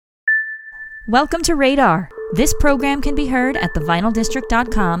Welcome to Radar. This program can be heard at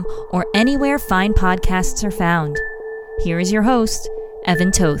thevinyldistrict.com or anywhere fine podcasts are found. Here is your host,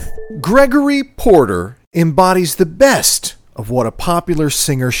 Evan Toth. Gregory Porter embodies the best of what a popular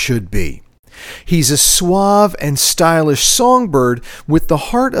singer should be. He's a suave and stylish songbird with the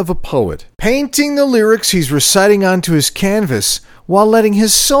heart of a poet, painting the lyrics he's reciting onto his canvas while letting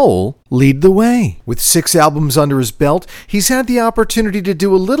his soul lead the way. With 6 albums under his belt, he's had the opportunity to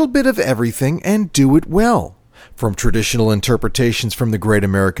do a little bit of everything and do it well. From traditional interpretations from the Great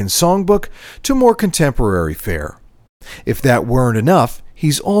American Songbook to more contemporary fare. If that weren't enough,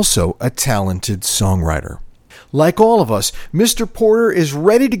 he's also a talented songwriter. Like all of us, Mr. Porter is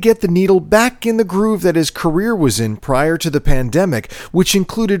ready to get the needle back in the groove that his career was in prior to the pandemic, which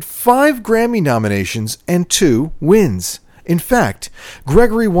included 5 Grammy nominations and 2 wins. In fact,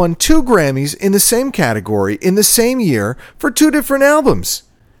 Gregory won 2 Grammys in the same category in the same year for 2 different albums.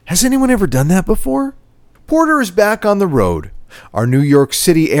 Has anyone ever done that before? Porter is back on the road. Our New York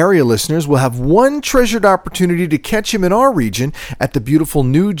City area listeners will have one treasured opportunity to catch him in our region at the beautiful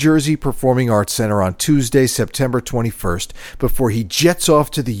New Jersey Performing Arts Center on Tuesday, September 21st, before he jets off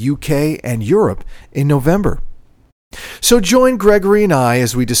to the UK and Europe in November. So join Gregory and I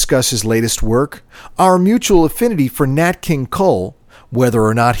as we discuss his latest work, our mutual affinity for Nat King Cole, whether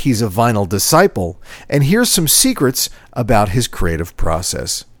or not he's a vinyl disciple, and hear some secrets about his creative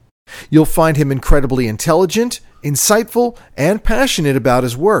process. You'll find him incredibly intelligent, insightful, and passionate about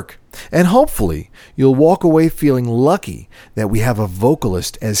his work. And hopefully, you'll walk away feeling lucky that we have a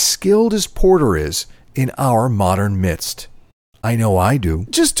vocalist as skilled as Porter is in our modern midst. I know I do.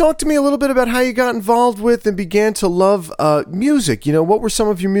 Just talk to me a little bit about how you got involved with and began to love music. You know, what were some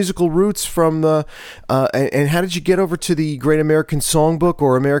of your musical roots from the, and how did you get over to the Great American Songbook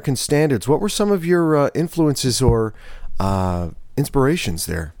or American Standards? What were some of your influences or inspirations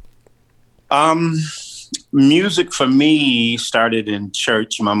there? Music for me started in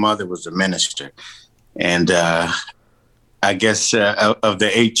church. My mother was a minister. And I guess of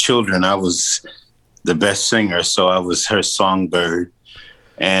the 8 children, I was the best singer. So I was her songbird.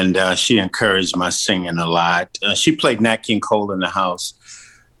 And she encouraged my singing a lot. She played Nat King Cole in the house.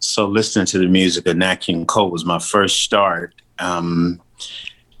 So listening to the music of Nat King Cole was my first start. And,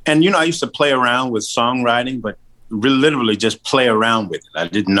 you know, I used to play around with songwriting, but literally just play around with it. I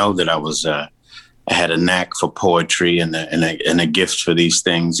didn't know that I had a knack for poetry and a gift for these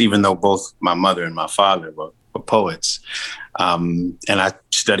things, even though both my mother and my father were poets. And I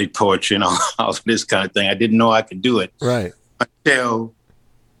studied poetry and all of this kind of thing. I didn't know I could do it. Right. Until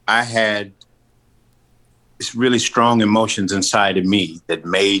I had this really strong emotions inside of me that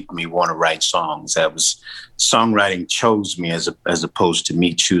made me want to write songs. That was songwriting chose me as opposed to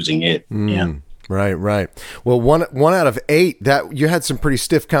me choosing it. Yeah. Right. Well, one out of 8, that you had some pretty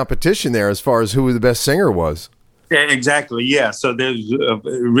stiff competition there as far as who the best singer was. Yeah, exactly. Yeah. So there's a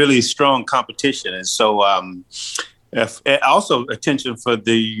really strong competition. And so also attention for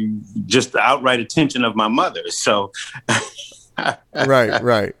just the outright attention of my mother. So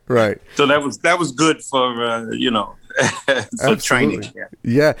Right. So that was good for, for training.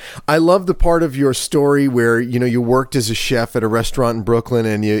 Yeah. I love the part of your story where, you know, you worked as a chef at a restaurant in Brooklyn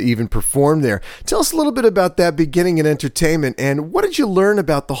and you even performed there. Tell us a little bit about that beginning in entertainment, and what did you learn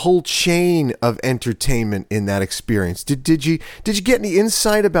about the whole chain of entertainment in that experience? Did you get any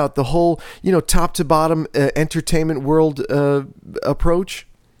insight about the whole, you know, top to bottom entertainment world approach?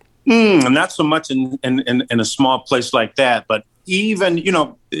 Not so much in a small place like that, but even, you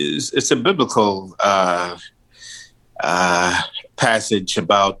know, it's a biblical passage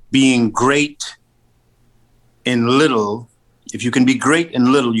about being great in little. If you can be great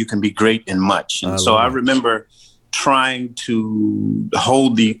in little, you can be great in much. And so I remember trying to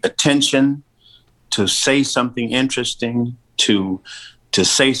hold the attention to say something interesting, to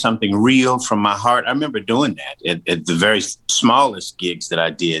say something real from my heart. I remember doing that at the very smallest gigs that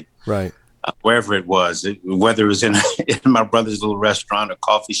I did. Right. Wherever it was, whether it was in my brother's little restaurant or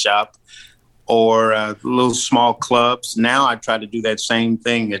coffee shop or little small clubs. Now I try to do that same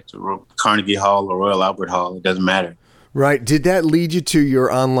thing at Carnegie Hall or Royal Albert Hall. It doesn't matter. Right. Did that lead you to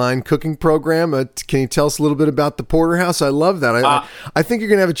your online cooking program? Can you tell us a little bit about the Porter House? I love that. I think you're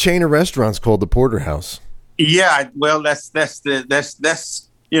going to have a chain of restaurants called the Porter House. Yeah. Well, that's the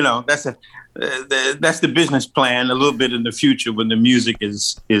business plan a little bit in the future when the music the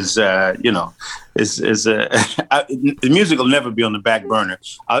music will never be on the back burner.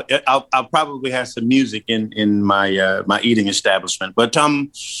 I'll probably have some music in my eating establishment, but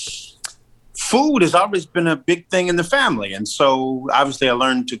food has always been a big thing in the family. And so obviously I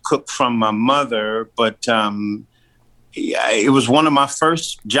learned to cook from my mother, but it was one of my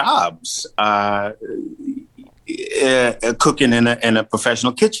first jobs, cooking in a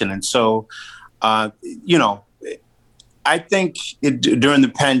professional kitchen. And so, I think during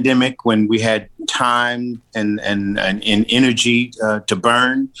the pandemic, when we had time and energy to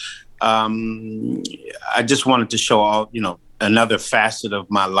burn, I just wanted to show all, another facet of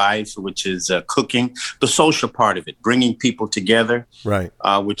my life, which is cooking, the social part of it, bringing people together, right?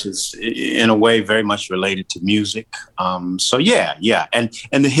 Which is in a way very much related to music. So yeah, and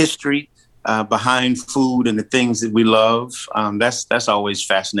the history behind food and the things that we love. That's always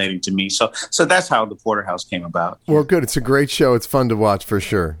fascinating to me. So that's how the Porterhouse came about. Well, good. It's a great show. It's fun to watch for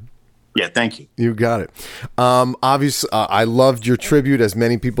sure. Yeah, thank you. You got it. Obviously, I loved your tribute, as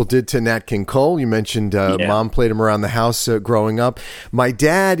many people did, to Nat King Cole. You mentioned Mom played him around the house growing up. My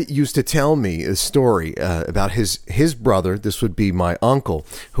dad used to tell me a story about his brother. This would be my uncle,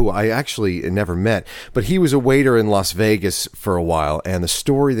 who I actually never met, but he was a waiter in Las Vegas for a while. And the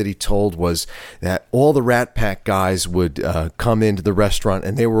story that he told was that all the Rat Pack guys would come into the restaurant,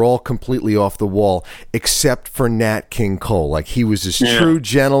 and they were all completely off the wall, except for Nat King Cole. Like, he was this true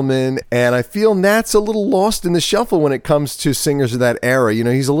gentleman. And I feel Nat's a little lost in the shuffle when it comes to singers of that era.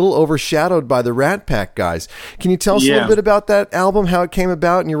 He's a little overshadowed by the Rat Pack guys. Can you tell us a little bit about that album, how it came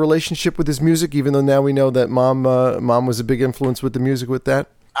about, and your relationship with his music, even though now we know that Mom was a big influence with the music with that?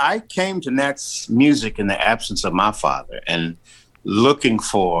 I came to Nat's music in the absence of my father, and looking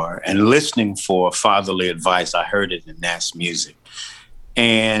for and listening for fatherly advice. I heard it in Nat's music.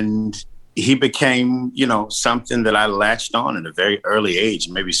 And he became, something that I latched on at a very early age,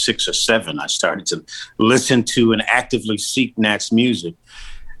 maybe 6 or 7. I started to listen to and actively seek Nat's music.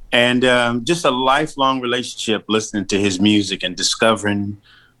 And just a lifelong relationship listening to his music and discovering,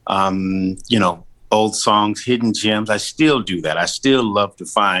 old songs, hidden gems. I still do that. I still love to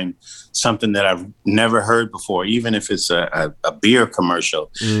find something that I've never heard before, even if it's a beer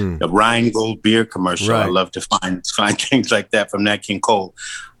commercial, a Rheingold beer commercial. Right. I love to find things like that from Nat King Cole.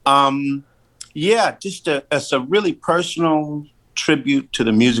 It's a really personal tribute to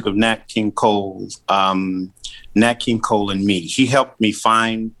the music of Nat King Cole. Nat King Cole and me. He helped me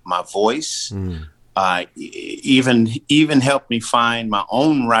find my voice. Even helped me find my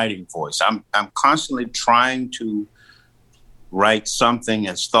own writing voice. I'm constantly trying to write something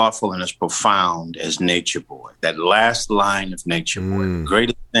as thoughtful and as profound as Nature Boy. That last line of Nature Boy. The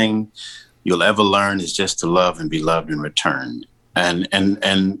greatest thing you'll ever learn is just to love and be loved in return. And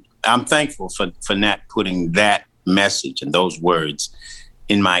I'm thankful for Nat putting that message and those words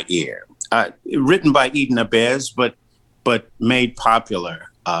in my ear. Written by Eden Abez, but made popular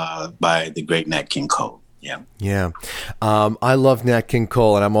by the great Nat King Cole. Yeah. I love Nat King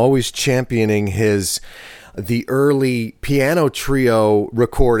Cole, and I'm always championing the early piano trio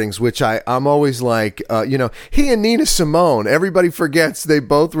recordings, which I'm always like, he and Nina Simone, everybody forgets they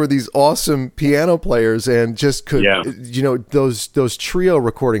both were these awesome piano players and just could, those trio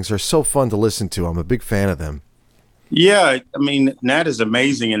recordings are so fun to listen to. I'm a big fan of them. Yeah, I mean, Nat is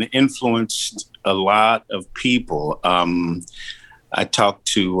amazing and influenced a lot of people. I talked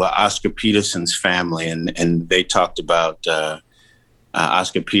to Oscar Peterson's family, and they talked about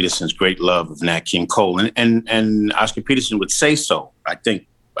Oscar Peterson's great love of Nat King Cole, and Oscar Peterson would say so. I think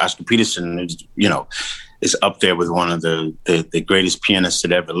Oscar Peterson is up there with one of the greatest pianists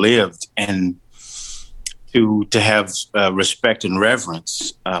that ever lived, and to have respect and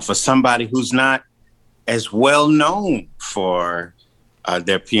reverence for somebody who's not as well known for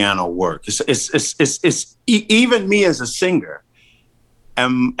their piano work. It's even me as a singer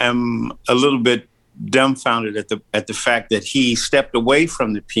am a little bit dumbfounded at the fact that he stepped away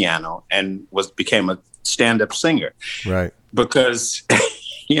from the piano and became a stand-up singer. Right. Because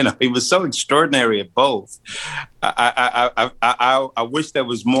he was so extraordinary at both. I wish there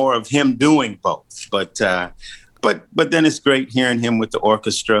was more of him doing both. But then it's great hearing him with the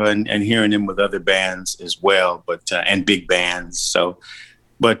orchestra and hearing him with other bands as well, and big bands.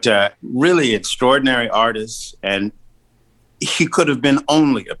 But really extraordinary artist, and he could have been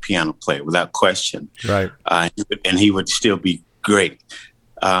only a piano player without question. Right. And he would still be great.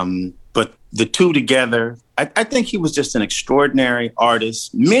 But the two together, I think he was just an extraordinary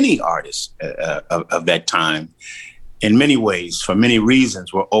artist. Many artists of that time, in many ways, for many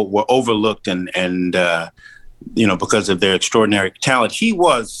reasons, were overlooked and because of their extraordinary talent. He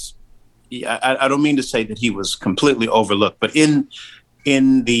was, I don't mean to say that he was completely overlooked, but in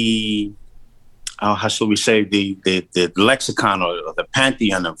the how shall we say, the lexicon or the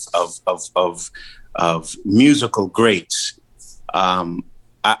pantheon of musical greats,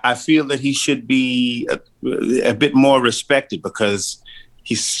 I feel that he should be a bit more respected, because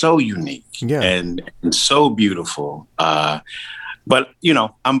he's so unique and so beautiful. But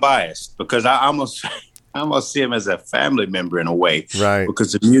I'm biased because I almost see him as a family member in a way, right?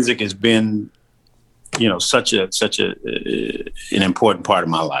 Because the music has been, such an important part of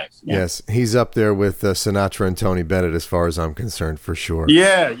my life. Yeah. Yes, he's up there with Sinatra and Tony Bennett, as far as I'm concerned, for sure.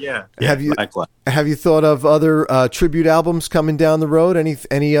 Yeah. Have you likewise. Thought of other tribute albums coming down the road?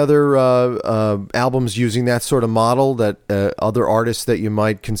 Any other albums using that sort of model, that other artists that you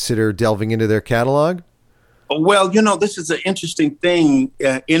might consider delving into their catalog? Well, this is an interesting thing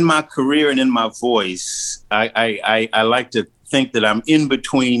in my career and in my voice. I like to think that I'm in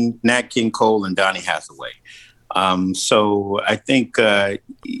between Nat King Cole and Donny Hathaway. So I think,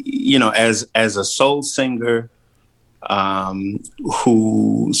 as a soul singer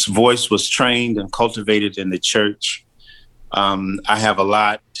whose voice was trained and cultivated in the church, I have a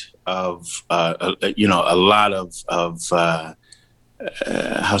lot of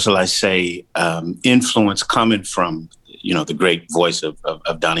how shall I say, influence coming from, the great voice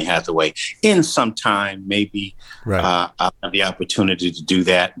of Donny Hathaway. In some time, maybe I'll have the opportunity to do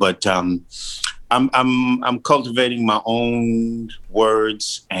that. But I'm cultivating my own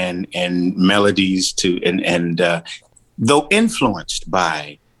words and melodies though influenced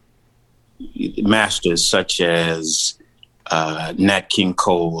by masters such as Nat King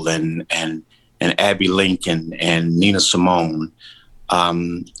Cole and Abbey Lincoln and Nina Simone.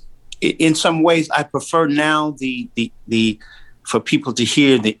 In some ways, I prefer now for people to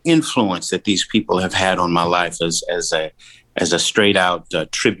hear the influence that these people have had on my life as a straight out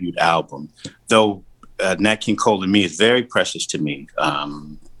tribute album. Though Nat King Cole and Me is very precious to me.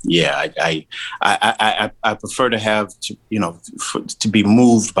 I prefer to have to be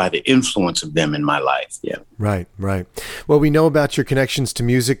moved by the influence of them in my life. Yeah. Right. Well, we know about your connections to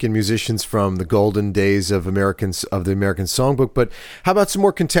music and musicians from the golden days of the American Songbook, but how about some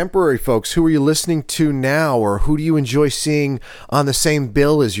more contemporary folks? Who are you listening to now, or who do you enjoy seeing on the same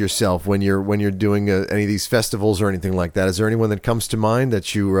bill as yourself when you're doing any of these festivals or anything like that? Is there anyone that comes to mind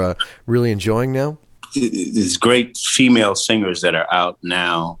that you're really enjoying now? There's great female singers that are out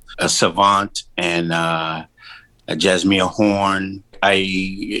now, Savant and Jasmine Horn.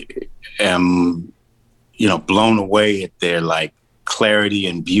 I am, blown away at their clarity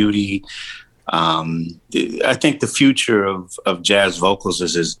and beauty. I think the future of jazz vocals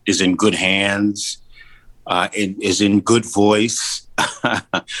is in good hands. Is in good voice.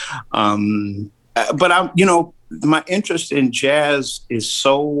 But my interest in jazz is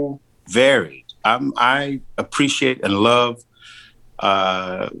so varied. I appreciate and love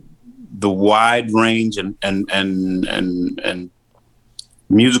the wide range and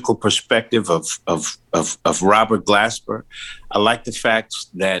musical perspective of Robert Glasper. I like the fact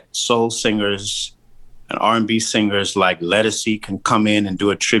that soul singers and R&B singers like Lettucey can come in and do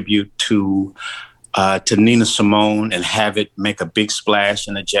a tribute to Nina Simone and have it make a big splash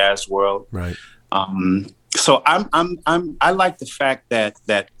in the jazz world. Right. So I like the fact that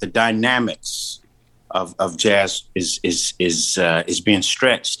the dynamics of jazz is being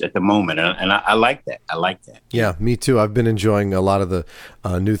stretched at the moment, and I like that. Yeah, me too. I've been enjoying a lot of the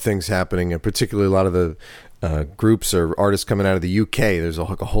new things happening, and particularly a lot of the groups or artists coming out of the UK. There's a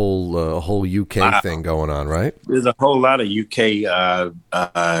whole UK thing going on, right? There's a whole lot of UK,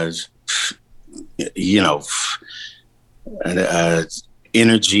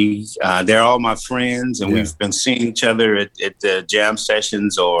 energy. They're all my friends, and we've been seeing each other at jam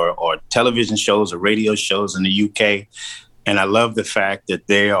sessions or television shows or radio shows in the UK. And I love the fact that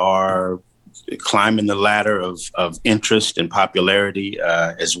they are climbing the ladder of interest and popularity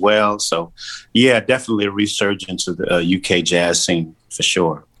as well. So, yeah, definitely a resurgence of the UK jazz scene for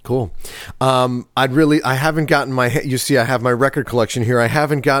sure. Cool. I haven't gotten you see, I have my record collection here. I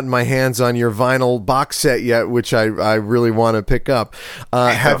haven't gotten my hands on your vinyl box set yet, which I really want to pick up.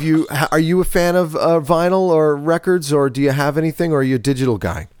 Are you a fan of vinyl or records, or do you have anything, or are you a digital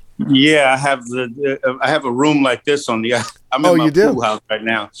guy? Yeah, I have a room like this I'm in my pool house right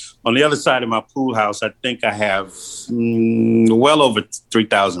now. On the other side of my pool house, I think I have well over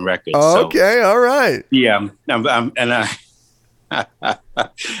 3,000 records. Okay, all right. Yeah,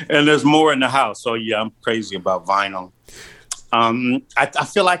 and there's more in the house. So yeah, I'm crazy about vinyl. I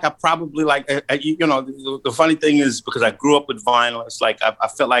feel like I probably the funny thing is, because I grew up with vinyl, it's like I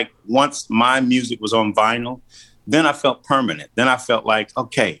felt like once my music was on vinyl, then I felt permanent. Then I felt like,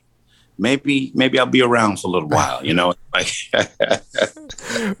 okay, maybe I'll be around for a little while, you know, like.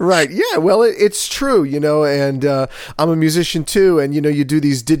 Right. Yeah. Well, it's true, you know, and I'm a musician too. And, you know, you do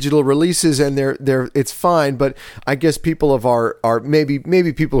these digital releases and it's fine. But I guess people of our maybe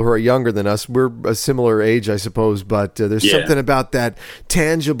people who are younger than us, we're a similar age, I suppose. But there's something about that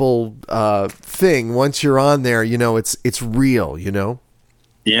tangible thing. Once you're on there, you know, it's real, you know?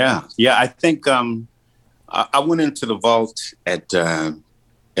 Yeah. Yeah. I think I went into the vault at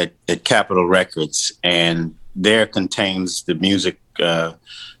Capitol Records, and there contains the music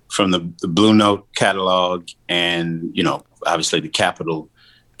from the Blue Note catalog and, you know, obviously the Capitol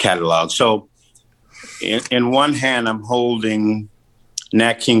catalog. So in one hand, I'm holding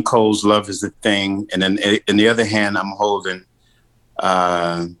Nat King Cole's Love is the Thing. And then in the other hand, I'm holding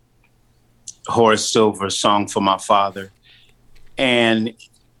Horace Silver's Song for My Father. And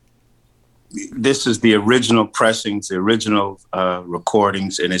this is the original pressings, the original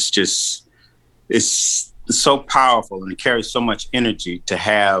recordings. And it's so powerful, and it carries so much energy to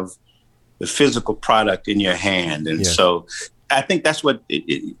have the physical product in your hand. And so I think that's what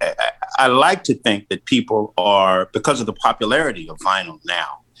I like to think that people are, because of the popularity of vinyl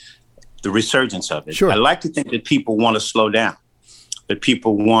now, the resurgence of it. Sure. I like to think that people want to slow down, that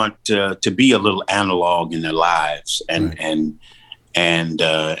people want to be a little analog in their lives and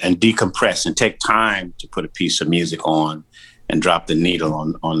decompress and take time to put a piece of music on and drop the needle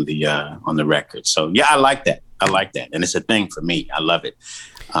on the record. So yeah, I like that. And it's a thing for me. I love it.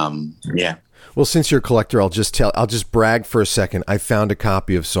 Yeah. Well, since you're a collector, I'll just brag for a second. I found a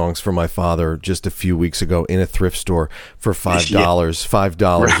copy of Songs for My Father just a few weeks ago in a thrift store for $5.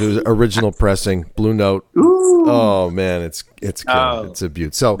 $5. Right. It was original pressing, Blue Note. Ooh. Oh man, it's good. It's a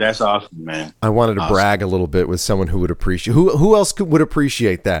beaut. So that's awesome, man. I wanted to brag a little bit with someone who would appreciate. Who else would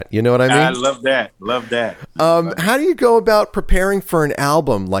appreciate that? You know what I mean? I love that. How do you go about preparing for an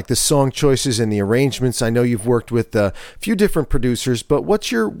album, like the song choices and the arrangements? I know you've worked with a few different producers, but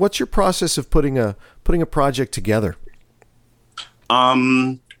what's your process of putting a project together?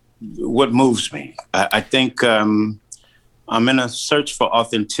 What moves me? I think I'm in a search for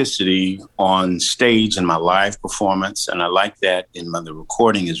authenticity on stage in my live performance, and I like that in the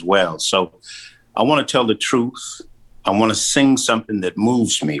recording as well. So I want to tell the truth. I want to sing something that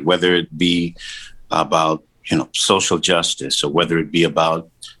moves me, whether it be about, you know, social justice, or whether it be about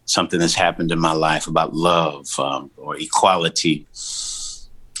something that's happened in my life, about love or equality,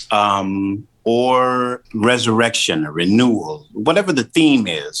 or resurrection or renewal, whatever the theme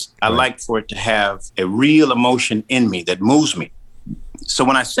is. I like for it to have a real emotion in me that moves me. So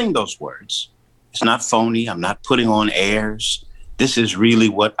when I sing those words, it's not phony. I'm not putting on airs. This is really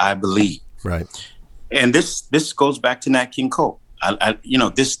what I believe. Right. And this goes back to Nat King Cole.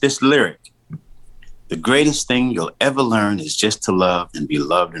 This lyric, the greatest thing you'll ever learn is just to love and be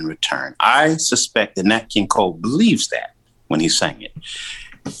loved in return. I suspect that Nat King Cole believes that when he sang it.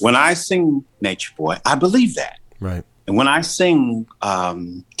 When I sing Nature Boy, I believe that. Right. And when I sing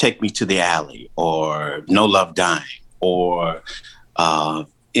Take Me to the Alley or No Love Dying or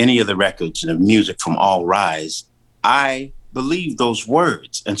any of the records and the music from All Rise, I believe those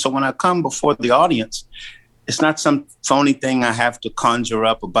words. And so when I come before the audience, it's not some phony thing I have to conjure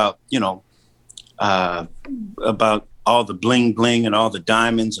up about, about all the bling bling and all the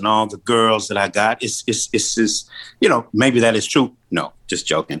diamonds and all the girls that I got. It's maybe that is true. No, just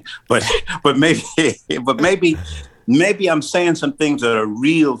joking. But maybe I'm saying some things that are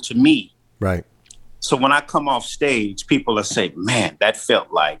real to me. Right. So when I come off stage, people will say, man, that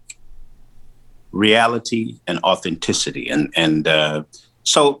felt like reality and authenticity. And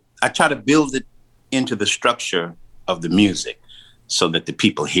so I try to build it into the structure of the music so that the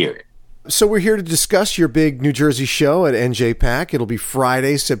people hear it. So we're here to discuss your big New Jersey show at NJPAC. It'll be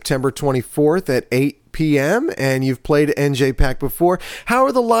Friday, September 24th at 8 p.m., and you've played NJPAC before. How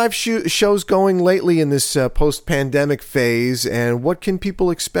are the live shows going lately in this post-pandemic phase, and what can people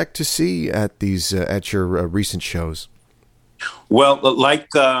expect to see at these at your recent shows? Well, like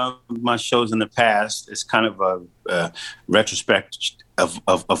my shows in the past, it's kind of a retrospect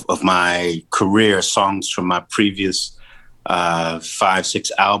of my career, songs from my previous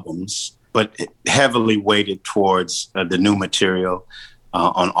 5-6 albums, but heavily weighted towards the new material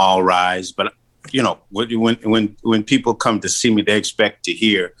on All Rise. But when people come to see me, they expect to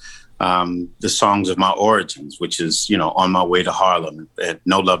hear the songs of my origins, which is On My Way to Harlem,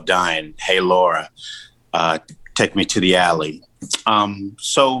 No Love Dying, Hey Laura, Take Me to the Alley. And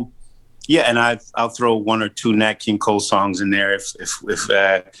I'll throw one or two Nat King Cole songs in there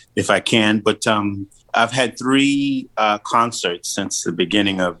if I can, but. I've had 3 concerts since the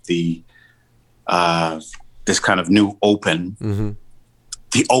beginning of the this kind of new open. Mm-hmm.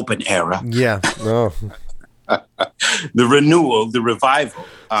 the open era. Yeah. Oh. The renewal, the revival.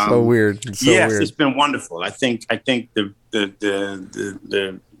 So weird. It's so yes, weird. it's been wonderful. I think the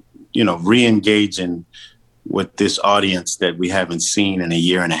re-engaging with this audience that we haven't seen in a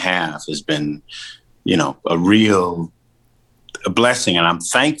year and a half has been, a real blessing, and I'm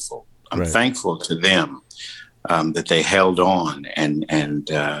thankful. I'm thankful to them that they held on and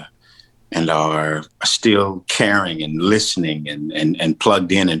are still caring and listening and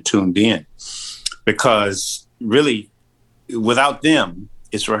plugged in and tuned in, because really, without them,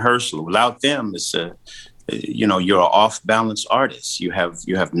 it's rehearsal. Without them, it's you're an off-balance artist. You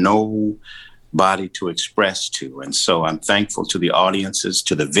have no body to express to. And so I'm thankful to the audiences,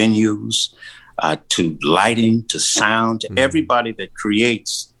 to the venues, to lighting, to sound, to everybody that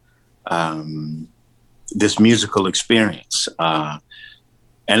creates this musical experience.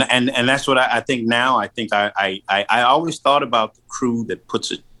 And that's what I think now. I think I always thought about the crew that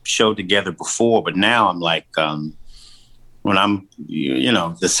puts a show together before, but now I'm like, when I'm,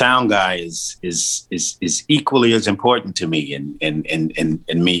 the sound guy is equally as important to me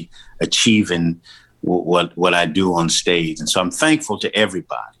and me achieving what I do on stage. And so I'm thankful to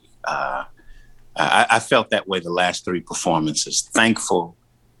everybody. I felt that way the last 3 performances. Thankful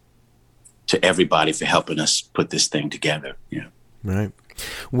to everybody for helping us put this thing together. Yeah. Right.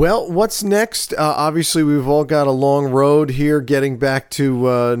 Well, what's next? Obviously, we've all got a long road here getting back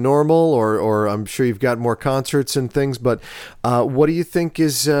to normal, or I'm sure you've got more concerts and things, but what do you think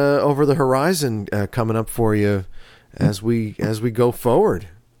is over the horizon coming up for you as we go forward?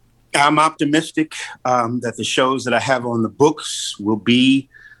 I'm optimistic that the shows that I have on the books will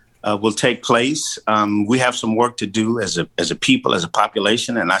take place. We have some work to do as a people, as a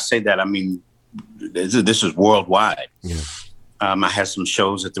population, and I say that, I mean, this is worldwide. Yeah. I have some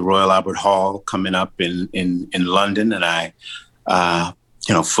shows at the Royal Albert Hall coming up in London, and I,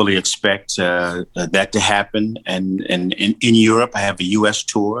 fully expect that to happen. And in Europe, I have a U.S.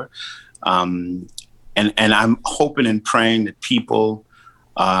 tour, and I'm hoping and praying that people,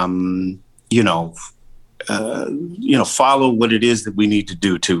 follow what it is that we need to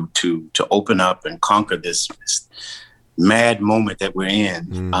do to open up and conquer this mad moment that we're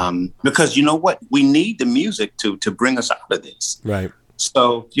in. Because you know what? We need the music to bring us out of this. Right.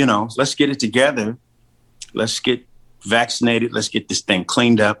 So, let's get it together. Let's get vaccinated. Let's get this thing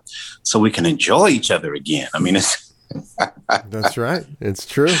cleaned up so we can enjoy each other again. I mean, it's... That's right. It's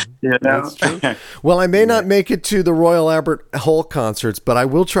true. That's true. Well, I may not make it to the Royal Albert Hall concerts, but I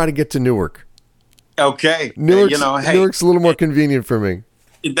will try to get to Newark. Okay. Newark's a little more convenient for me.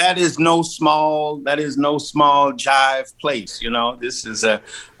 That is no small jive place. This is a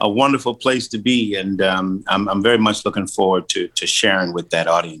wonderful place to be. And I'm very much looking forward to sharing with that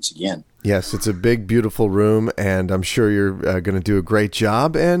audience again. Yes, it's a big, beautiful room, and I'm sure you're going to do a great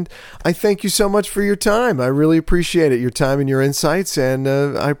job. And I thank you so much for your time. I really appreciate it, your time and your insights, and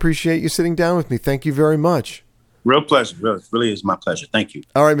I appreciate you sitting down with me. Thank you very much. Real pleasure. Really is my pleasure. Thank you.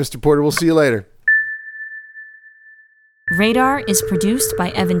 All right, Mr. Porter, we'll see you later. Radar is produced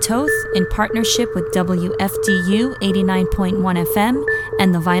by Evan Toth in partnership with WFDU 89.1 FM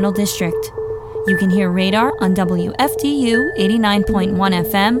and the Vinyl District. You can hear Radar on WFDU 89.1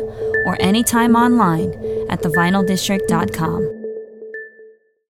 FM or anytime online at thevinyldistrict.com.